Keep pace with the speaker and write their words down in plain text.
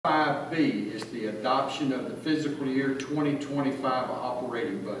5B is the adoption of the fiscal year 2025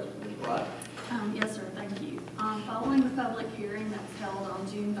 operating budget. Ms. Wright. Yes, sir, thank you. Following the public hearing that's held on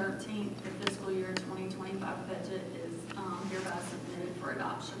June 13th, the fiscal year 2025 budget is hereby submitted for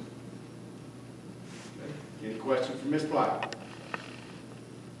adoption. Okay. Any questions for Ms. Black?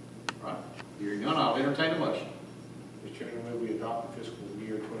 All right. Hearing none, I'll entertain a motion. Mr. Chairman, I move we adopt the fiscal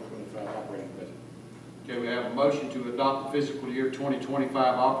year 2025 operating budget. Okay, we have a motion to adopt the fiscal year 2025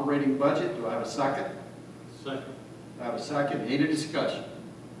 operating budget. Do I have a second? Second. I have a second. Any discussion?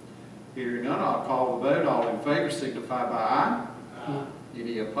 Hearing none, I'll call the vote. All in favor signify by aye. Aye.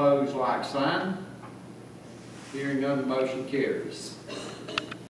 Any opposed, like sign. Hearing none, the motion carries.